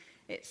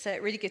It's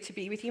really good to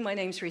be with you. My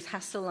name's Ruth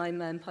Hassall.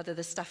 I'm part of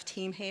the staff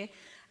team here.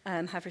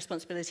 Have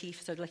responsibility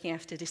for sort of looking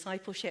after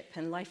discipleship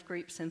and life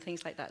groups and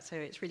things like that. So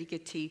it's really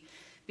good to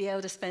be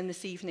able to spend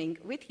this evening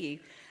with you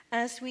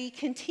as we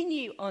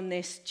continue on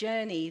this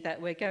journey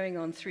that we're going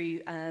on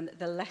through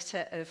the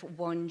letter of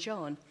 1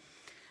 John.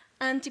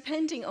 And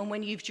depending on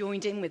when you've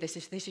joined in with us,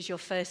 if this is your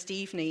first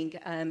evening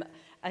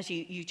as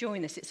you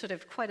join us, it's sort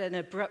of quite an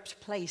abrupt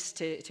place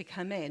to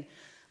come in.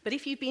 But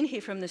if you've been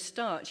here from the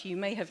start, you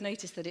may have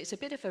noticed that it's a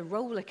bit of a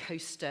roller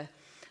coaster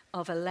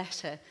of a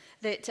letter.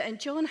 And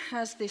John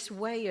has this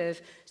way of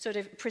sort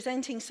of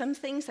presenting some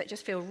things that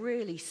just feel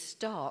really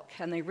stark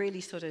and they really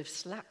sort of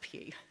slap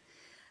you.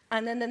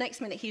 And then the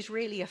next minute he's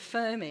really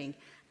affirming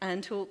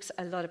and talks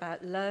a lot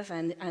about love.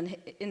 And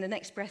in the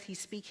next breath he's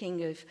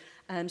speaking of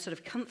sort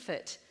of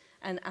comfort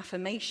and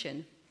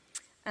affirmation.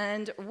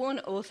 And one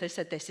author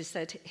said this, he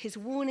said, his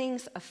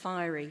warnings are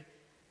fiery,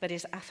 but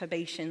his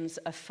affirmations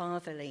are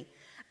fatherly.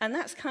 And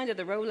that's kind of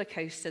the roller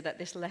coaster that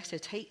this letter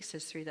takes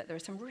us through, that there are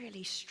some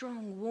really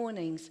strong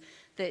warnings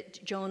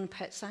that John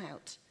puts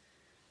out.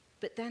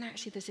 But then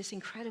actually there's this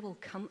incredible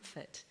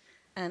comfort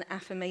and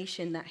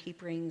affirmation that he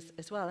brings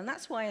as well. And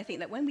that's why I think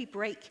that when we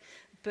break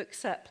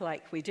books up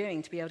like we're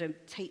doing, to be able to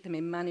take them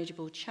in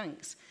manageable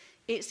chunks,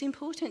 it's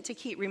important to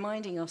keep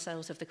reminding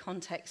ourselves of the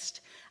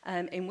context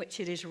in which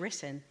it is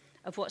written,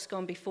 of what's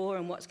gone before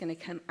and what's going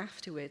to come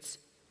afterwards.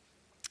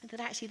 That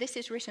actually this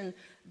is written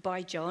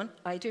by John.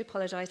 I do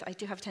apologize, I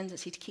do have a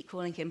tendency to keep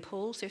calling him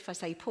Paul, so if I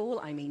say Paul,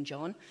 I mean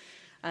John.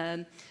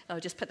 I'll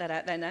just put that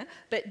out there now.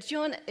 But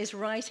John is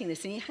writing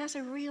this, and he has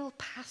a real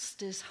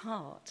pastor's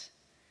heart,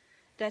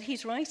 that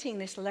he's writing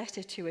this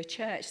letter to a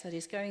church that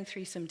is going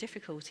through some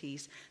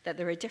difficulties, that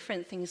there are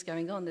different things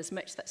going on. There's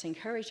much that's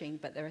encouraging,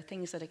 but there are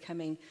things that are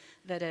coming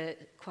that are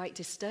quite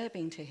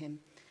disturbing to him.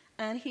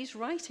 And he's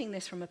writing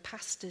this from a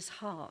pastor's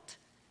heart.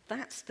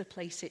 That's the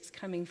place it's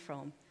coming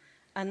from.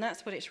 And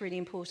that's what it's really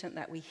important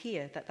that we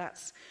hear,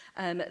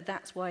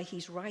 that's why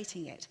he's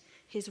writing it.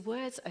 His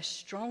words are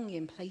strong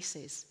in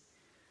places,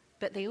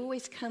 but they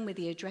always come with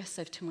the address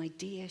of to my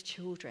dear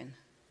children.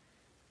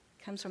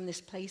 It comes from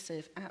this place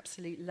of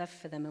absolute love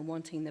for them and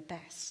wanting the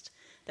best,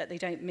 that they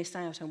don't miss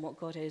out on what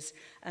God has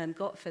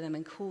got for them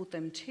and called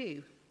them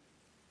to.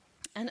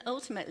 And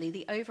ultimately,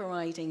 the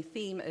overriding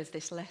theme of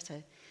this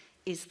letter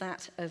is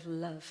that of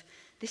love.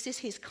 This is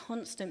his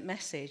constant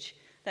message,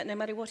 that no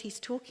matter what he's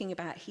talking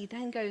about, he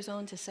then goes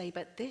on to say,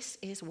 but this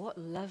is what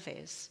love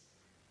is,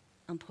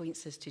 and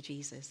points us to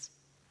Jesus.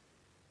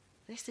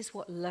 This is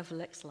what love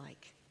looks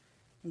like,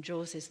 and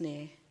draws us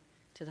near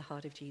to the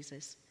heart of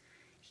Jesus.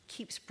 He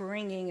keeps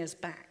bringing us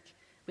back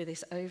with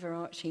this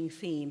overarching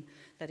theme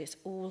that it's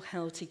all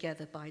held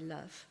together by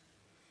love.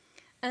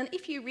 And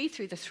if you read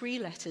through the 3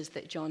 letters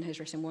that John has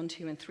written, 1,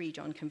 2, and 3,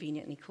 John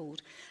conveniently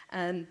called,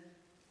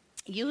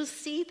 you'll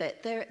see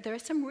that there are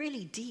some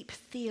really deep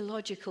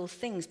theological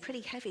things,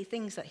 pretty heavy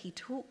things that he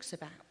talks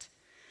about.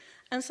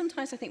 And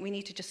sometimes I think we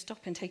need to just stop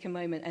and take a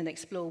moment and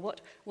explore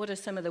what are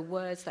some of the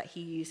words that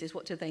he uses,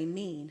 what do they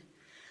mean?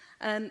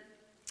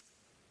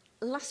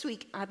 Last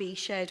week, Abby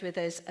shared with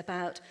us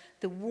about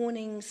the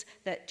warnings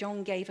that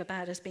John gave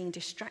about us being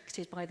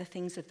distracted by the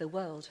things of the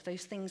world,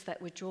 those things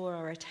that would draw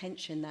our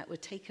attention, that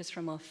would take us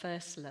from our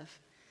first love,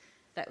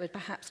 that would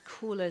perhaps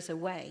call us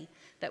away,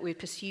 that we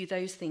pursue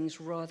those things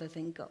rather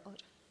than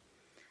God.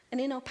 And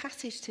in our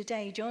passage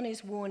today, John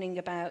is warning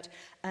about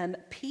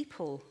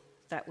people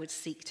that would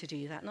seek to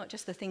do that, not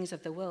just the things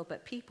of the world,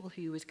 but people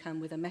who would come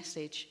with a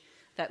message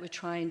that would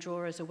try and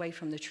draw us away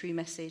from the true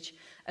message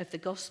of the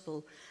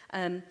gospel,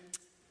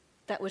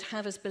 that would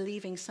have us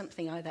believing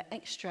something either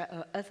extra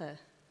or other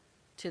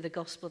to the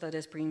gospel that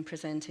has been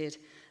presented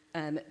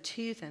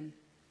to them.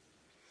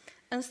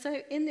 And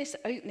so in this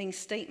opening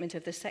statement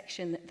of the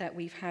section that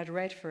we've had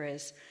read for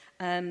us,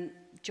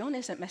 John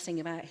isn't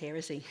messing about here,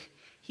 is he?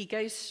 He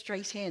goes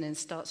straight in and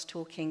starts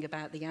talking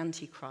about the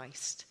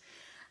Antichrist.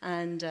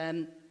 And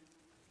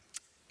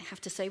I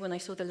have to say, when I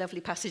saw the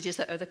lovely passages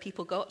that other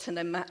people got, and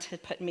then Matt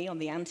had put me on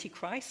the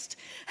Antichrist,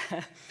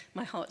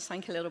 my heart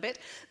sank a little bit.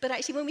 But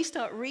actually, when we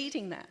start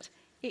reading that,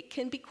 it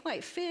can be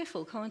quite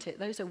fearful, can't it?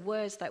 Those are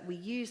words that we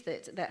use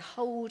that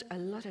hold a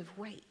lot of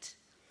weight.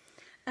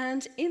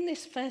 And in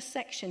this first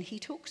section, he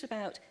talks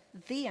about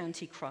the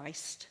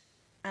Antichrist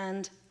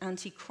and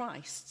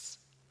Antichrists.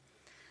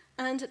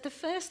 And the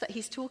first that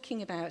he's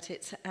talking about,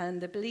 and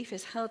the belief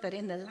is held that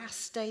in the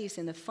last days,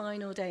 in the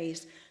final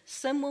days,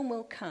 someone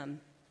will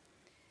come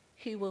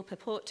who will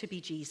purport to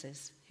be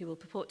Jesus, who will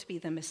purport to be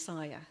the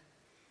Messiah,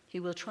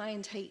 who will try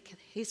and take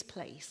his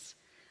place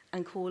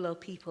and call our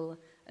people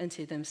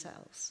unto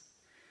themselves.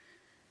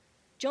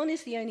 John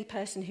is the only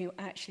person who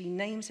actually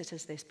names it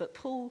as this, but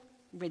Paul,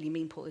 really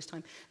mean Paul this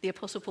time, the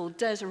Apostle Paul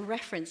does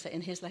reference it in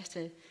his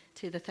letter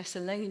to the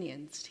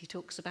Thessalonians. He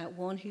talks about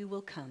one who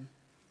will come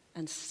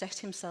and set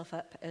himself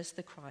up as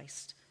the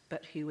Christ,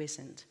 but who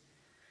isn't.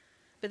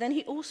 But then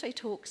he also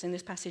talks in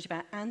this passage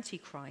about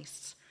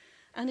antichrists,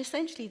 and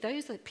essentially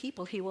those are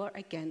people who are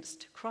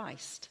against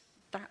Christ.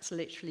 That's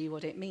literally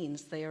what it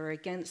means. They are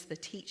against the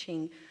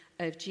teaching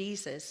of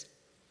Jesus.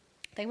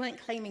 They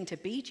weren't claiming to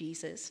be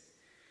Jesus,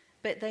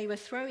 but they were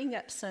throwing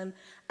up some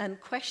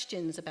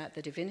questions about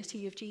the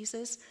divinity of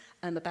Jesus,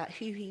 about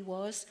who he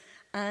was,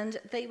 and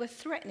they were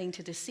threatening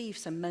to deceive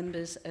some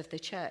members of the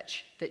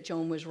church that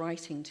John was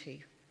writing to.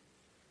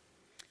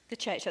 The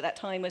church at that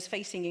time was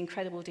facing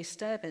incredible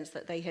disturbance,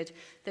 that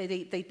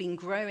they'd been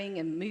growing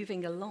and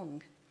moving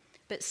along.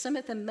 But some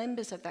of the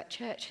members of that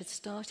church had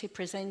started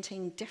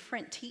presenting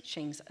different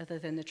teachings other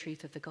than the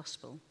truth of the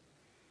gospel.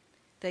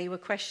 They were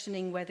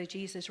questioning whether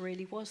Jesus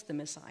really was the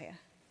Messiah.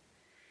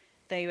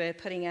 They were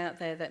putting out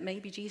there that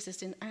maybe Jesus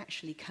didn't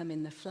actually come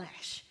in the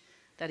flesh,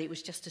 that it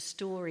was just a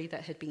story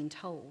that had been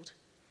told.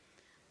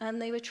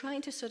 And they were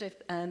trying to sort of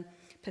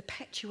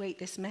perpetuate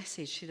this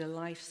message to the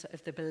lives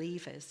of the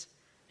believers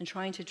and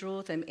trying to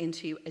draw them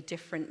into a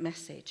different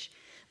message.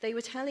 They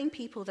were telling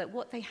people that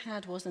what they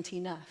had wasn't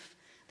enough,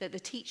 that the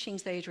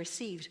teachings they had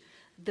received,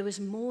 there was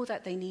more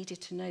that they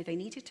needed to know. They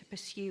needed to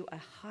pursue a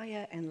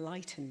higher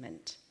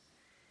enlightenment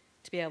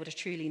to be able to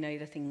truly know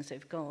the things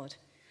of God.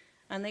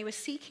 And they were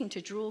seeking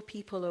to draw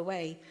people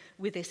away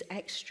with this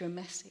extra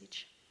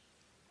message.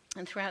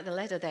 And throughout the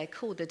letter, they're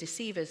called the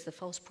deceivers, the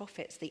false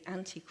prophets, the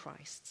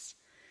antichrists.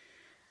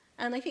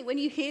 And I think when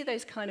you hear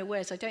those kind of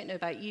words, I don't know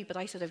about you, but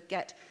I sort of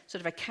get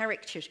sort of a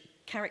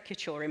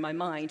caricature in my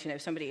mind,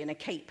 somebody in a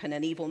cape and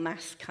an evil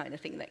mask kind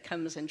of thing that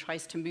comes and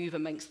tries to move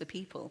amongst the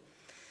people.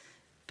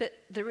 But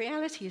the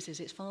reality is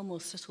it's far more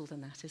subtle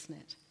than that, isn't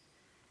it?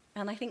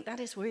 And I think that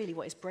is really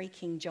what is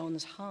breaking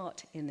John's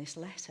heart in this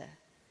letter.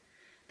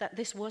 That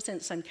this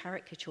wasn't some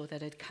caricature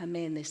that had come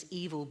in, this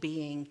evil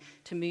being,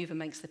 to move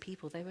amongst the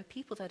people. They were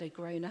people that had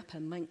grown up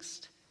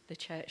amongst the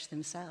church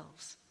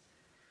themselves.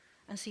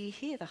 And so you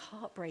hear the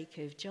heartbreak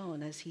of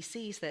John as he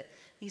sees that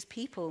these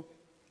people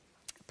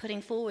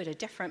putting forward a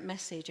different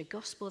message, a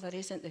gospel that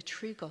isn't the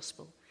true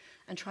gospel,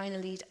 and trying to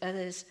lead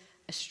others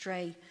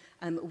astray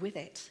with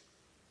it.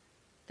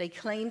 They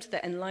claimed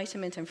that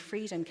enlightenment and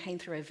freedom came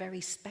through a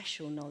very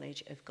special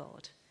knowledge of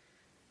God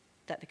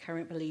that the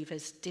current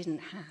believers didn't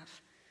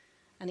have.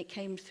 And it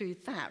came through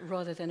that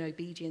rather than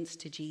obedience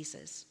to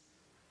Jesus.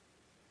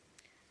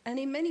 And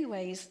in many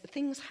ways,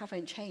 things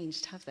haven't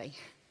changed, have they?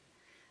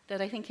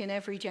 That I think in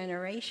every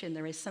generation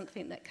there is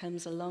something that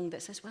comes along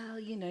that says, well,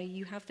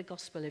 you have the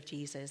gospel of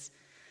Jesus,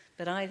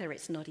 but either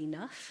it's not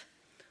enough,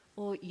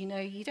 or,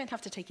 you don't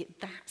have to take it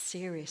that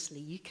seriously.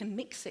 You can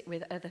mix it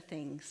with other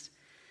things.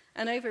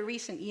 And over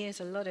recent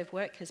years, a lot of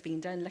work has been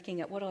done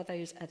looking at what are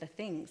those other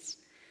things.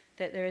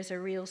 That there is a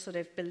real sort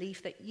of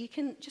belief that you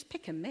can just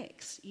pick a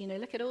mix.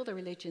 Look at all the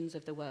religions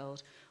of the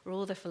world or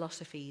all the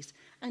philosophies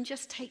and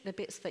just take the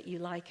bits that you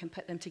like and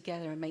put them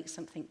together and make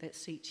something that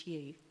suits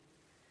you.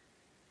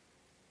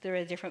 There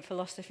are different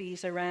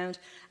philosophies around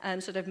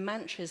sort of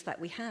mantras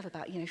that we have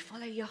about,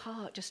 follow your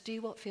heart, just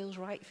do what feels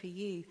right for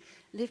you,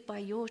 live by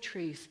your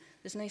truth.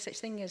 There's no such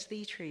thing as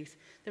the truth.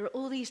 There are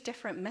all these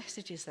different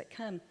messages that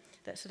come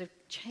that sort of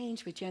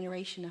change with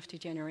generation after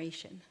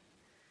generation.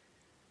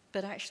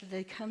 But actually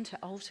they come to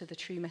alter the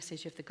true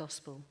message of the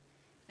gospel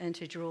and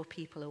to draw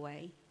people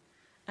away.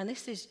 And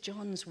this is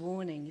John's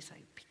warning. He's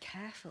like, be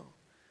careful.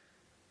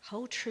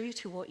 Hold true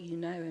to what you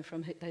know and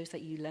from those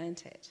that you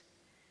learnt it.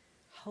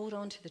 Hold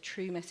on to the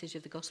true message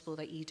of the gospel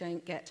that you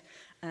don't get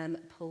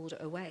pulled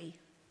away.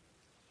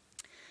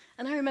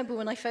 And I remember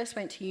when I first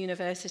went to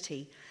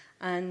university,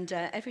 and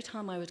every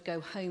time I would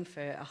go home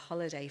for a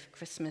holiday for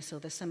Christmas or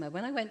the summer,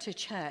 when I went to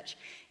church,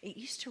 it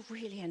used to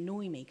really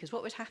annoy me, because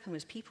what would happen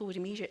was people would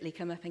immediately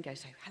come up and go,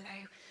 so,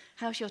 hello,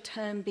 how's your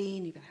term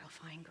been? You'd be like, oh,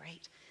 fine,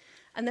 great.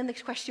 And then the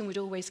question would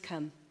always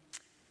come,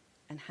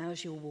 and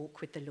how's your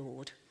walk with the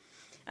Lord?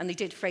 And they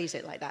did phrase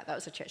it like that. That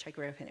was the church I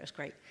grew up in. It was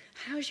great.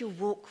 How's your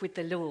walk with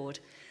the Lord?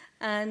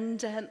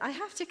 And I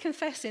have to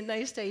confess, in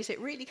those days, it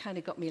really kind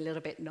of got me a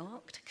little bit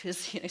knocked,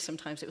 because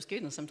sometimes it was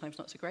good and sometimes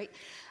not so great.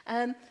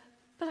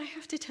 But I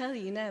have to tell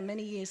you now,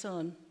 many years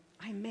on,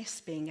 I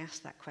miss being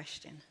asked that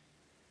question.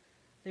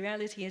 The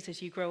reality is, as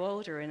you grow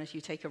older and as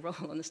you take a role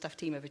on the staff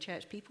team of a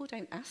church, people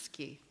don't ask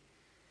you,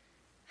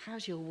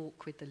 how's your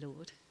walk with the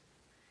Lord?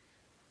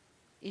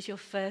 Is your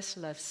first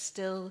love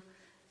still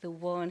the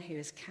one who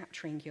is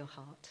capturing your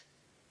heart?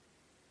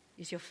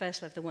 Is your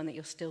first love the one that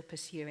you're still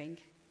pursuing?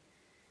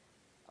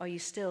 Are you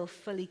still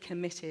fully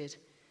committed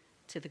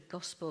to the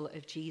gospel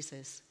of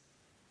Jesus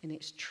in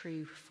its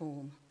true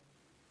form?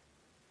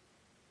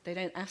 They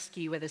don't ask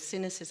you whether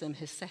cynicism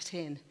has set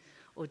in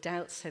or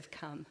doubts have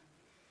come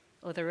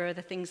or there are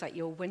other things that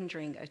you're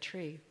wondering are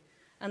true.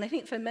 And I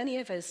think for many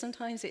of us,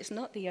 sometimes it's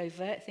not the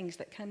overt things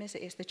that come, is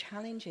it? It's the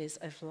challenges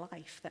of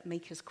life that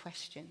make us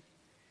question.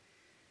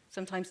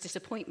 Sometimes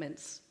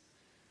disappointments,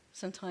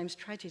 sometimes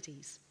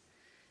tragedies,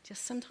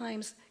 just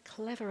sometimes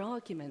clever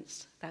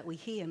arguments that we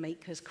hear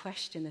make us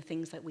question the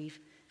things that we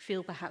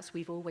feel perhaps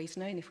we've always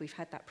known if we've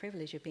had that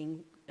privilege of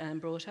being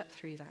brought up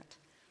through that.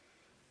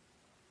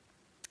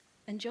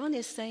 And John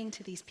is saying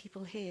to these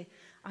people here,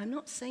 I'm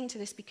not saying to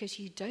this because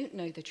you don't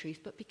know the truth,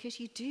 but because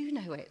you do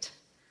know it.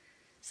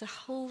 So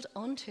hold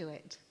on to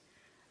it.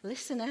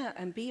 Listen out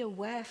and be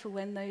aware for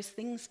when those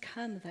things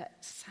come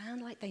that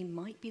sound like they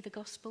might be the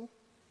gospel,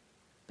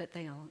 but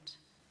they aren't.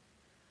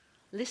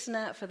 Listen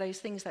out for those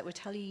things that would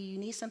tell you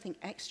need something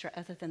extra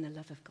other than the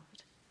love of God.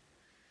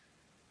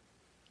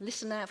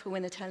 Listen out for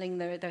when they're telling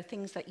there are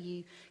things that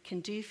you can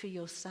do for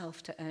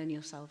yourself to earn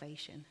your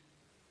salvation.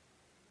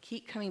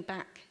 Keep coming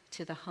back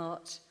to the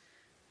heart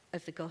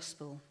of the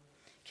gospel.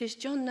 Because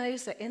John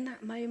knows that in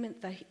that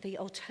moment, the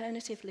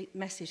alternative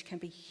message can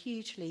be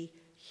hugely,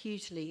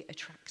 hugely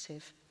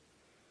attractive.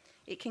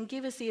 It can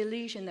give us the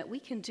illusion that we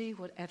can do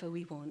whatever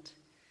we want,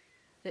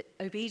 that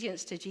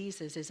obedience to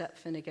Jesus is up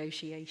for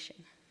negotiation.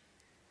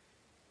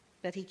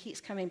 But he keeps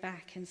coming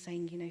back and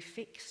saying,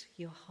 fix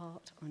your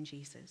heart on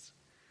Jesus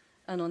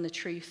and on the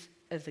truth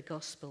of the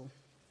gospel.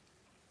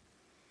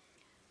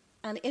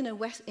 And in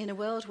a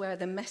world where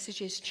the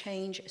messages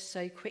change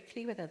so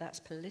quickly, whether that's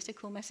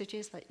political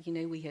messages that,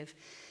 we have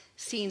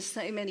seen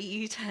so many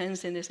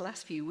U-turns in this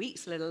last few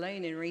weeks, let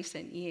alone in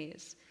recent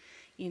years,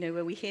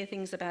 where we hear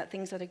things about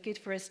things that are good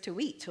for us to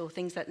eat, or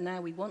things that now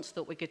we once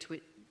thought were good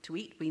to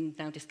eat, we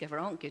now discover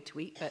aren't good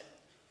to eat, but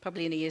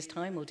probably in a year's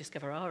time we'll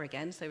discover are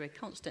again, so we're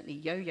constantly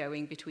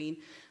yo-yoing between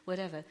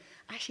whatever.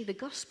 Actually, the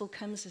gospel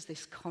comes as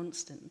this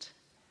constant,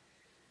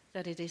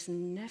 that it is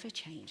never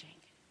changing,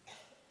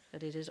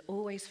 that it is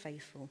always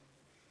faithful,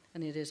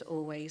 and it is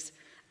always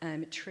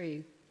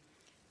true.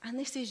 And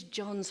this is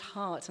John's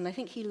heart, and I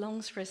think he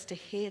longs for us to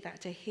hear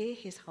that, to hear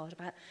his heart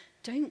about,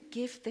 don't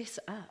give this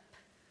up.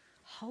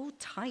 Hold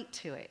tight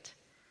to it.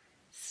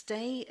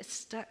 Stay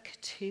stuck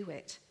to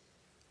it.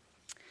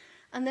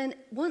 And then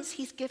once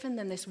he's given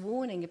them this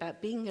warning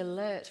about being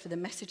alert for the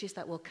messages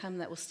that will come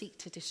that will seek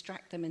to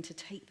distract them and to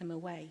take them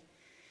away,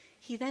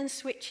 he then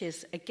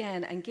switches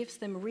again and gives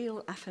them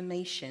real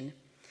affirmation.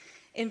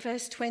 In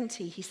verse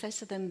 20, he says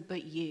to them,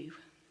 but you.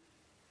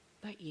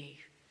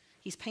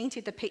 He's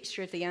painted the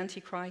picture of the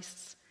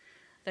antichrists,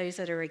 those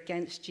that are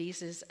against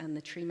Jesus and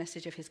the true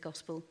message of his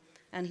gospel.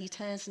 And he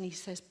turns and he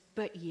says,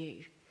 but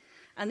you.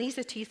 And these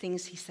are two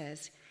things he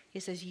says. He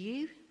says,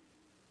 you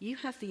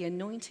have the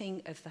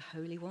anointing of the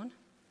Holy One.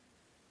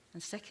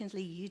 And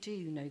secondly, you do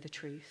know the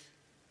truth.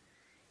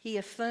 He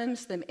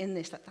affirms them in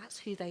this, that that's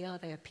who they are.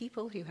 They are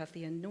people who have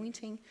the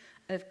anointing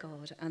of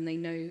God and they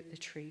know the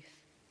truth.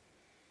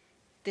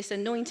 This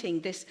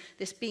anointing, this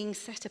being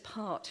set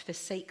apart for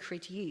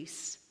sacred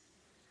use.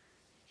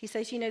 He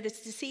says, the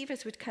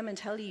deceivers would come and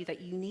tell you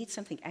that you need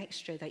something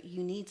extra, that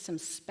you need some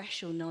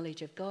special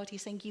knowledge of God.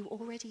 He's saying you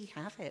already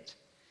have it.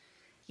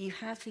 You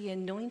have the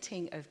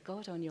anointing of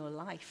God on your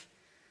life,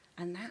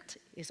 and that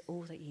is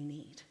all that you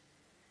need.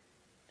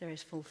 There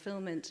is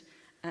fulfillment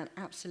and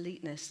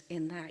absoluteness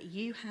in that.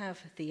 You have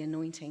the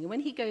anointing. And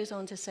when he goes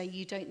on to say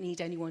you don't need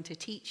anyone to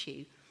teach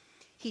you,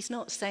 he's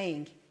not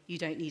saying you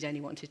don't need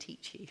anyone to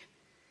teach you,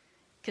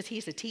 because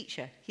he's a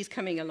teacher. He's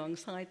coming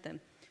alongside them.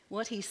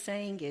 What he's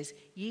saying is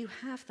you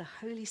have the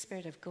Holy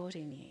Spirit of God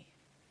in you.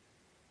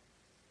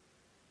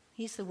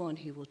 He's the one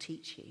who will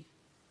teach you.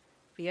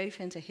 Be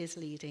open to his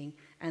leading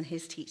and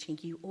his teaching.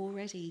 You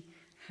already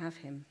have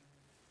him.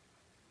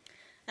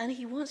 And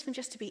he wants them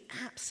just to be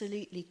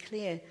absolutely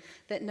clear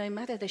that no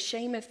matter the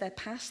shame of their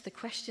past, the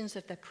questions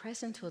of their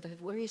present, or the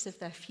worries of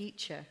their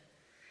future,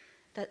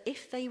 that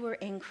if they were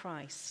in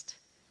Christ,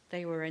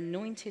 they were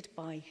anointed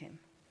by him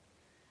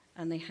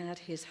and they had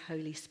his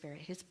Holy Spirit.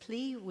 His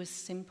plea was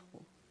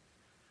simple.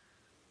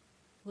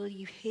 Will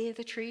you hear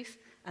the truth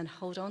and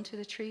hold on to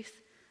the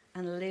truth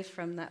and live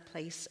from that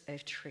place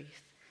of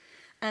truth?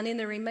 And in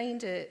the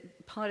remainder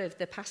part of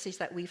the passage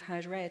that we've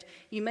had read,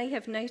 you may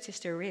have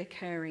noticed a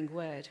reoccurring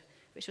word,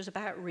 which was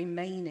about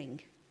remaining,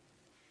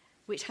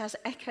 which has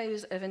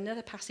echoes of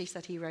another passage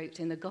that he wrote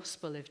in the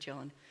Gospel of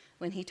John,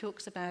 when he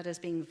talks about us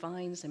being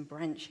vines and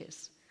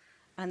branches,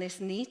 and this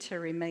need to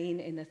remain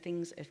in the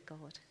things of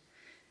God.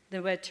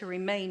 The word to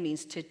remain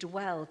means to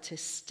dwell, to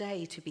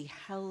stay, to be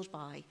held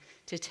by,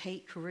 to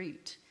take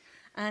root.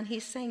 And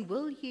he's saying,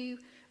 will you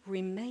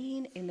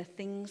remain in the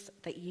things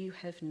that you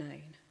have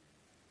known?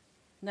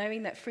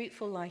 Knowing that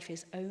fruitful life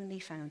is only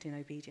found in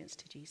obedience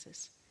to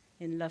Jesus,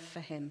 in love for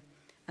him,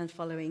 and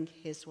following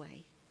his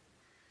way.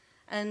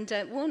 And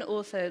one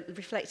author,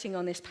 reflecting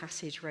on this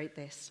passage, wrote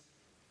this.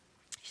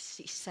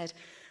 She said,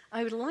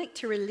 I would like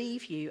to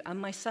relieve you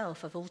and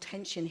myself of all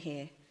tension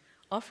here,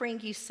 offering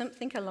you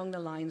something along the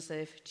lines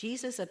of,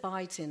 Jesus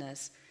abides in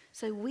us,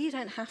 so we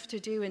don't have to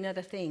do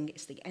another thing.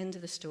 It's the end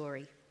of the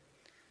story.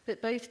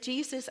 But both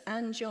Jesus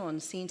and John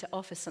seem to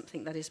offer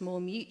something that is more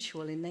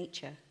mutual in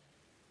nature.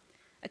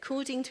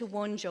 According to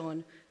 1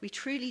 John, we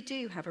truly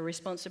do have a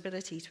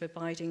responsibility to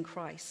abide in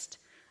Christ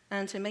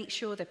and to make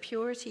sure the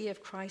purity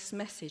of Christ's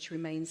message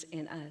remains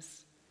in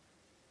us.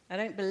 I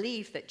don't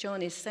believe that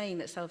John is saying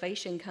that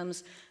salvation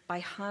comes by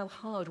how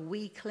hard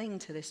we cling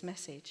to this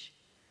message.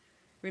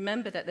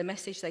 Remember that the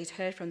message they'd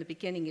heard from the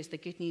beginning is the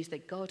good news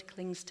that God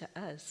clings to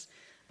us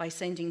by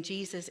sending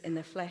Jesus in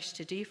the flesh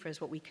to do for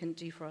us what we couldn't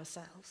do for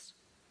ourselves.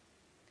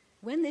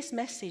 When this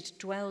message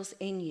dwells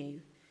in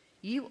you,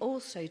 you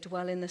also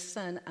dwell in the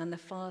Son and the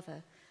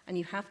Father, and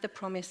you have the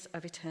promise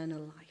of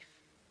eternal life.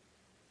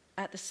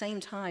 At the same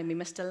time, we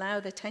must allow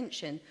the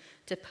tension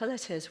to pull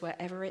at us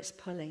wherever it's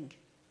pulling.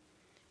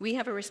 We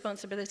have a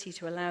responsibility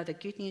to allow the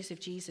good news of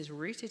Jesus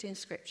rooted in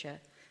Scripture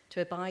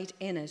to abide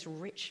in us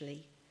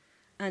richly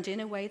and in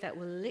a way that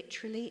will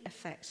literally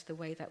affect the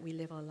way that we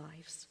live our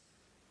lives.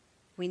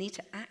 We need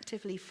to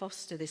actively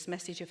foster this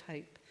message of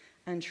hope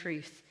and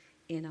truth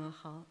in our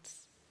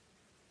hearts.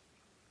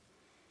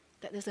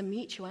 That there's a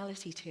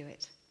mutuality to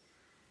it.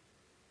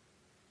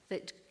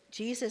 That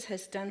Jesus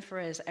has done for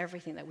us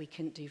everything that we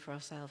couldn't do for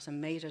ourselves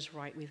and made us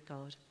right with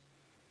God.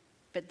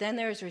 But then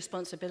there is a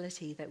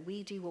responsibility that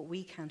we do what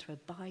we can to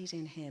abide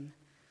in him,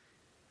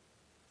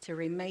 to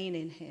remain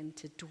in him,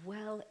 to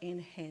dwell in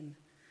him,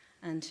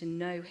 and to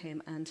know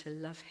him and to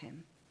love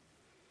him.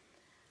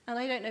 And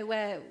I don't know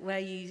where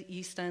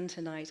you stand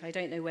tonight. I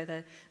don't know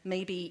whether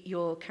maybe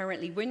you're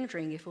currently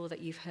wondering if all that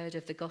you've heard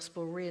of the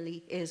gospel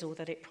really is all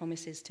that it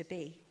promises to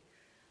be.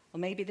 Or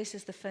maybe this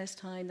is the first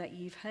time that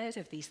you've heard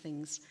of these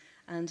things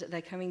and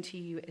they're coming to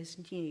you as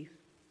new.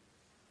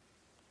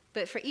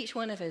 But for each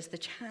one of us, the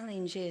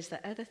challenge is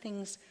that other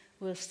things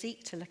will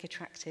seek to look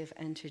attractive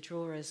and to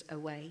draw us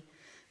away.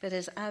 But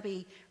as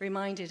Abby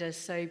reminded us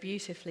so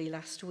beautifully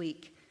last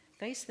week,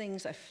 those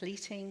things are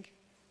fleeting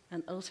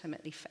and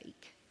ultimately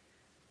fake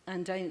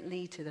and don't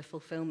lead to the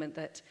fulfillment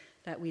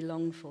that we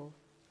long for.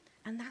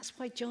 And that's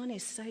why John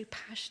is so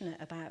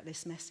passionate about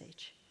this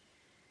message,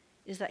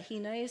 is that he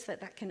knows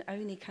that can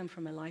only come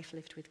from a life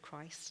lived with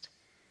Christ.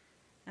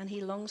 And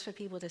he longs for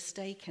people to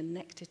stay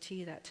connected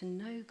to that, to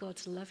know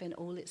God's love in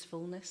all its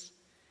fullness,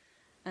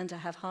 and to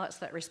have hearts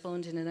that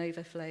respond in an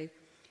overflow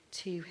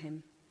to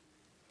him.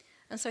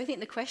 And so I think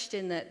the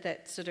question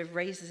that sort of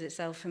raises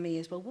itself for me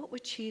is, well, what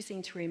would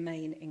choosing to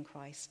remain in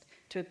Christ,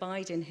 to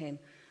abide in him,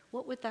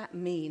 what would that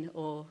mean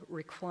or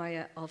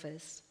require of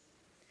us?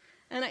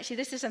 And actually,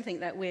 this is something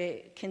that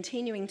we're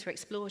continuing to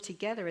explore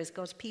together as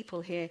God's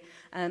people here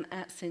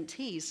at St.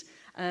 T's.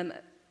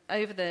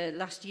 Over the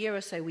last year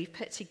or so, we've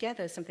put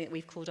together something that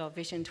we've called our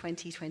Vision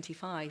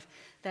 2025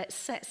 that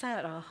sets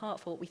out our heart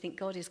for what we think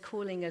God is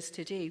calling us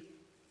to do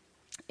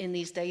in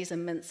these days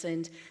and months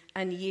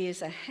and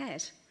years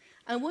ahead.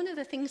 And one of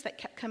the things that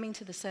kept coming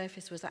to the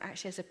surface was that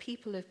actually as a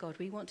people of God,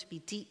 we want to be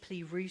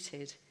deeply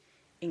rooted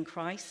in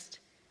Christ,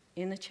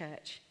 in the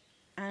church,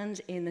 and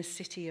in the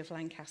city of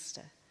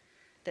Lancaster.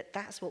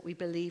 That's what we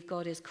believe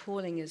God is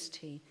calling us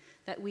to,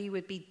 that we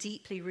would be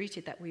deeply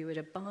rooted, that we would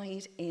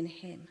abide in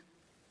him,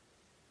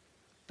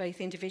 both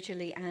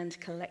individually and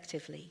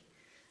collectively,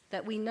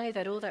 that we know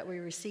that all that we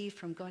receive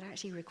from God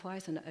actually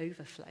requires an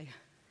overflow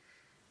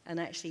and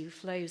actually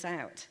flows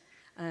out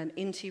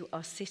into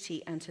our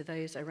city and to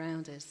those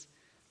around us.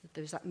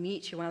 There's that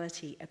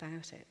mutuality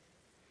about it.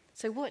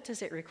 So what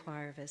does it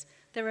require of us?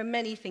 There are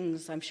many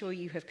things. I'm sure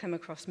you have come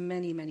across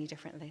many, many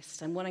different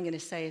lists. And what I'm going to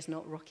say is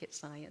not rocket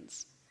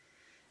science,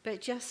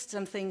 but just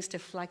some things to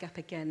flag up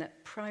again,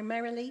 that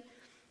primarily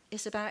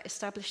is about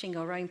establishing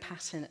our own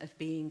pattern of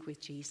being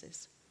with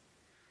Jesus,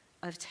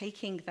 of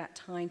taking that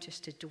time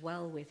just to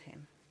dwell with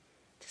him,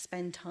 to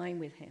spend time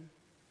with him,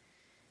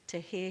 to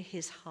hear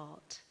his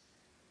heart,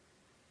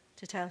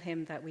 to tell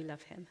him that we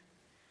love him,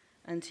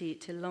 and to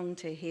long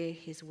to hear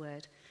his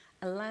word,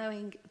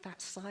 allowing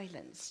that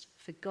silence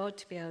for God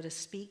to be able to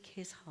speak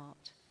his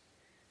heart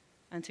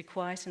and to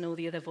quieten all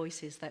the other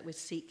voices that would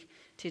seek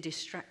to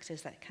distract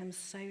us, that come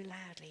so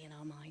loudly in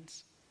our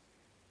minds,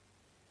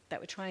 that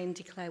would try and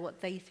declare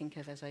what they think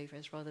of us over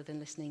us rather than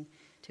listening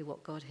to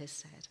what God has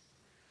said.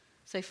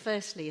 So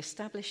firstly,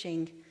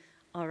 establishing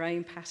our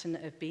own pattern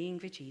of being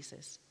with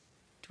Jesus,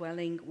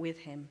 dwelling with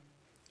him,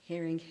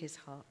 hearing his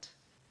heart,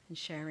 and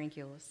sharing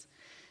yours.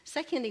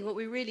 Secondly, what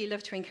we really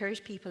love to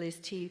encourage people is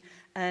to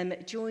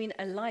join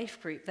a life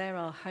group. There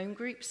are home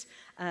groups,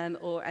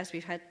 or as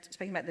we've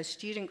spoken about, the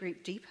student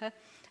group Deeper,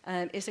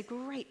 is a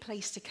great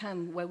place to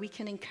come where we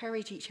can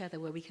encourage each other,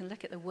 where we can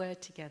look at the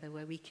word together,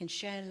 where we can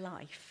share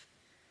life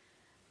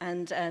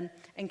and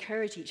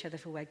encourage each other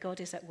for where God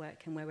is at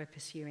work and where we're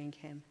pursuing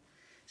him.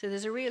 So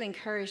there's a real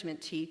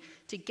encouragement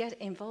to get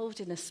involved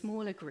in a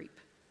smaller group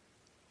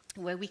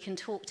where we can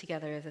talk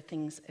together of the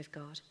things of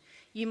God.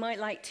 You might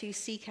like to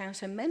seek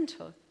out a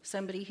mentor,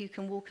 somebody who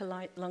can walk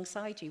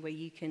alongside you, where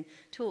you can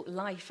talk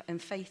life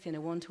and faith in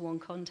a one-to-one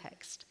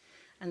context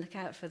and look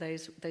out for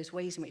those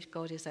ways in which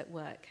God is at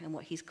work and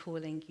what he's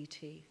calling you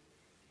to.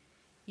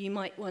 You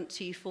might want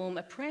to form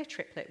a prayer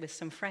triplet with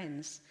some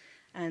friends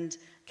and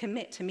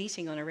commit to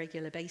meeting on a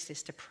regular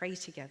basis to pray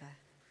together,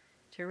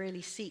 to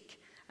really seek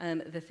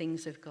the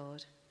things of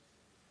God.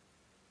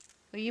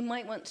 Or you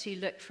might want to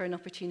look for an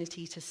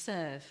opportunity to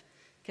serve,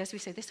 because we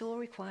say this all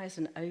requires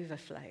an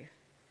overflow.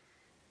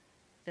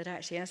 That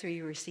actually as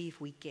we receive,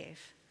 we give.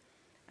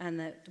 And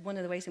that one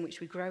of the ways in which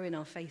we grow in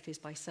our faith is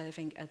by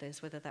serving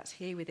others, whether that's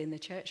here within the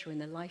church or in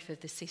the life of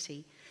the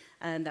city,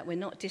 and that we're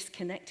not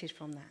disconnected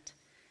from that.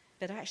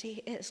 But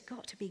actually it's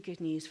got to be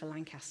good news for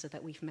Lancaster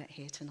that we've met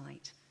here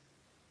tonight.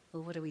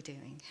 Well, what are we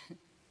doing?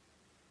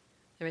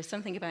 There is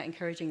something about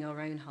encouraging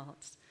our own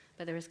hearts,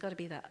 but there has got to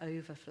be that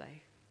overflow.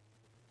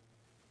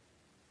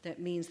 That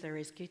means there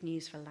is good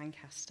news for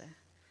Lancaster,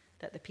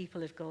 that the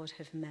people of God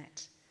have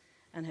met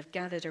and have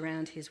gathered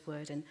around his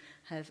word and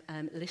have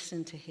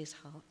listened to his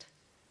heart.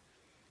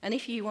 And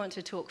if you want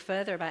to talk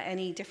further about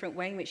any different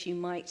way in which you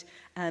might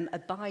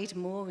abide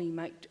more, you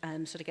might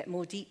sort of get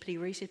more deeply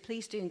rooted,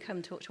 please do and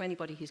come talk to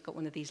anybody who's got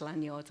one of these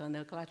lanyards, and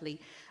they'll gladly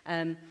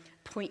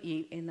point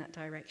you in that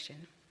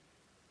direction.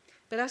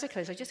 But as I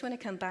close, I just want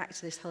to come back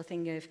to this whole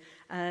thing of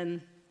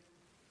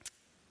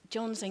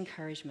John's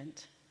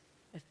encouragement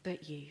of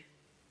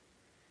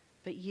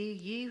but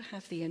you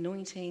have the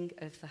anointing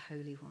of the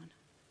Holy One.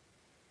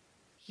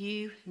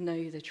 You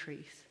know the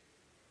truth.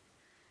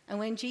 And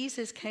when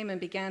Jesus came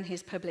and began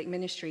his public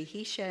ministry,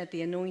 he shared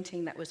the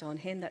anointing that was on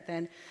him that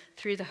then,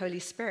 through the Holy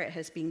Spirit,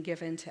 has been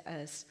given to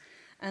us.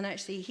 And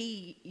actually,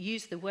 he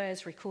used the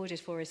words recorded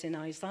for us in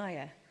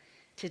Isaiah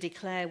to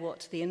declare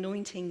what the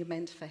anointing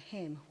meant for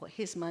him, what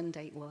his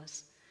mandate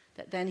was,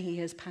 that then he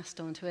has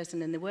passed on to us.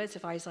 And in the words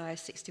of Isaiah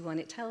 61,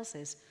 it tells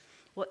us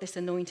what this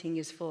anointing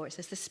is for. It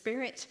says, "The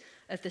Spirit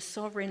of the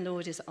Sovereign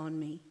Lord is on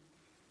me,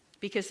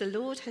 because the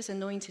Lord has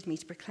anointed me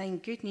to proclaim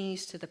good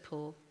news to the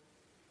poor.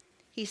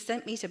 He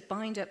sent me to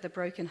bind up the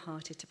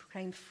brokenhearted, to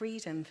proclaim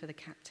freedom for the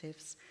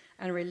captives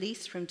and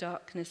release from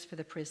darkness for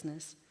the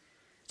prisoners,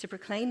 to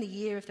proclaim the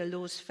year of the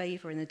Lord's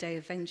favor and the day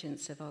of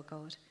vengeance of our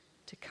God,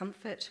 to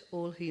comfort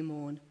all who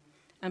mourn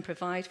and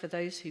provide for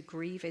those who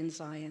grieve in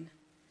Zion,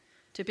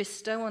 to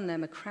bestow on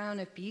them a crown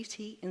of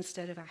beauty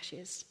instead of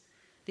ashes,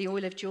 the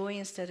oil of joy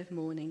instead of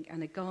mourning,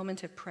 and a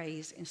garment of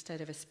praise instead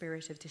of a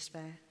spirit of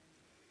despair.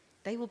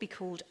 They will be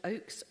called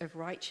oaks of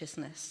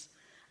righteousness,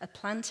 a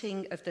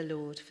planting of the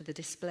Lord for the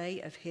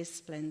display of his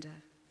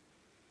splendor.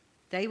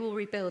 They will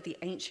rebuild the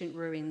ancient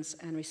ruins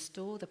and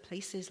restore the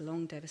places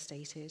long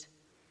devastated,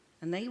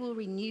 and they will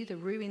renew the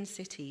ruined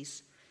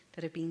cities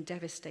that have been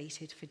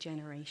devastated for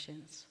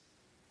generations."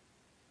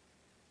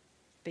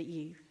 But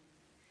you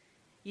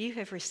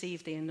have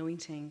received the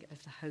anointing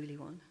of the Holy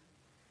One,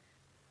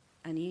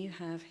 and you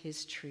have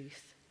his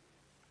truth.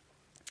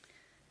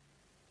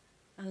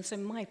 And so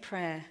my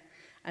prayer,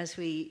 as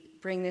we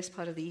bring this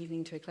part of the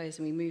evening to a close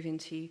and we move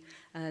into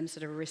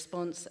sort of a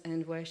response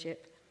and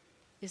worship,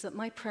 is that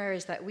my prayer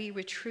is that we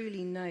would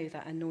truly know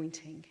that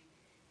anointing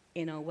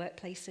in our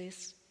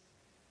workplaces,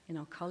 in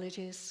our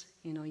colleges,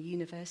 in our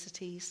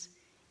universities,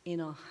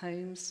 in our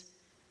homes,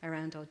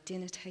 around our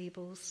dinner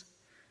tables,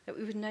 that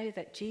we would know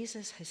that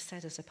Jesus has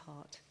set us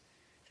apart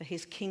for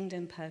his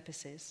kingdom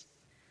purposes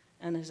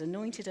and has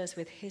anointed us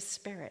with his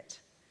Spirit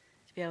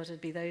to be able to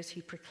be those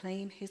who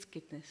proclaim his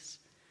goodness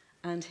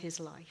and his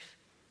life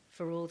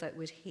for all that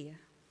would hear.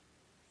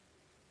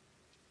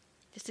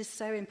 This is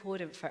so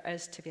important for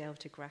us to be able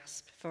to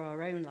grasp for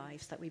our own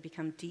lives, that we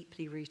become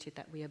deeply rooted,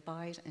 that we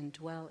abide and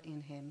dwell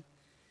in him.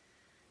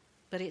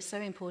 But it's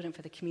so important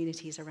for the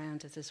communities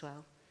around us as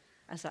well,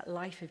 as that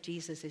life of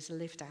Jesus is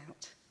lived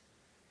out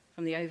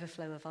from the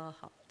overflow of our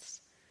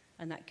hearts,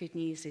 and that good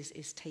news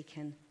is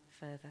taken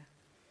further.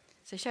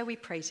 So shall we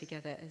pray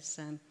together as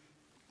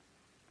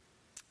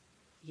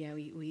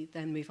we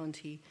then move on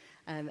to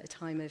a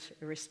time of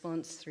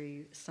response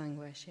through sung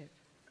worship.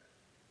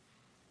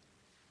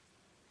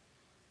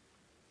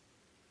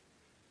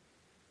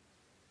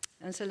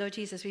 And so, Lord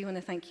Jesus, we want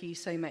to thank you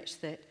so much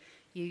that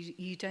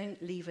you don't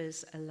leave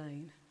us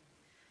alone.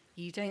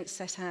 You don't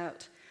set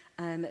out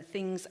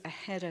things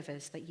ahead of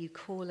us that you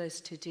call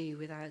us to do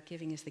without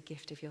giving us the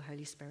gift of your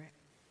Holy Spirit.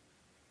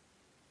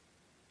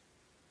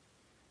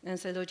 And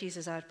so, Lord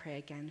Jesus, I'd pray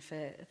again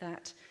for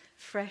that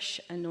fresh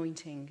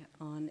anointing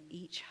on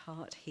each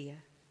heart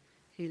here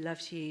who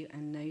loves you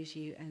and knows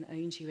you and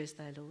owns you as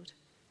their Lord.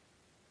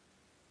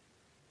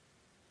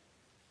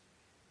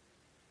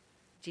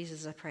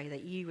 Jesus, I pray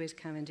that you would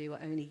come and do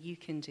what only you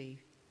can do,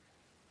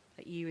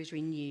 that you would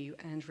renew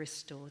and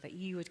restore, that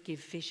you would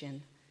give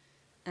vision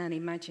and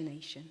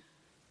imagination.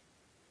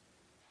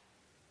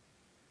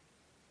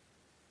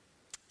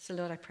 So,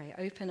 Lord, I pray,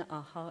 open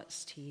our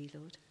hearts to you,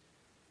 Lord.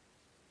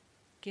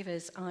 Give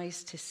us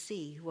eyes to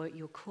see what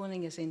you're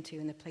calling us into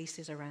in the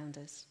places around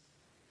us.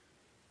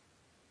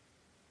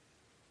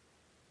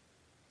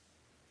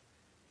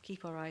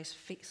 Keep our eyes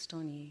fixed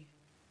on you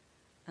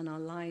and our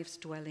lives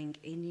dwelling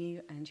in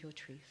you and your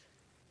truth.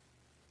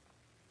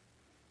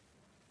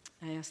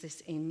 I ask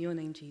this in your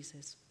name,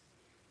 Jesus.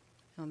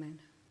 Amen.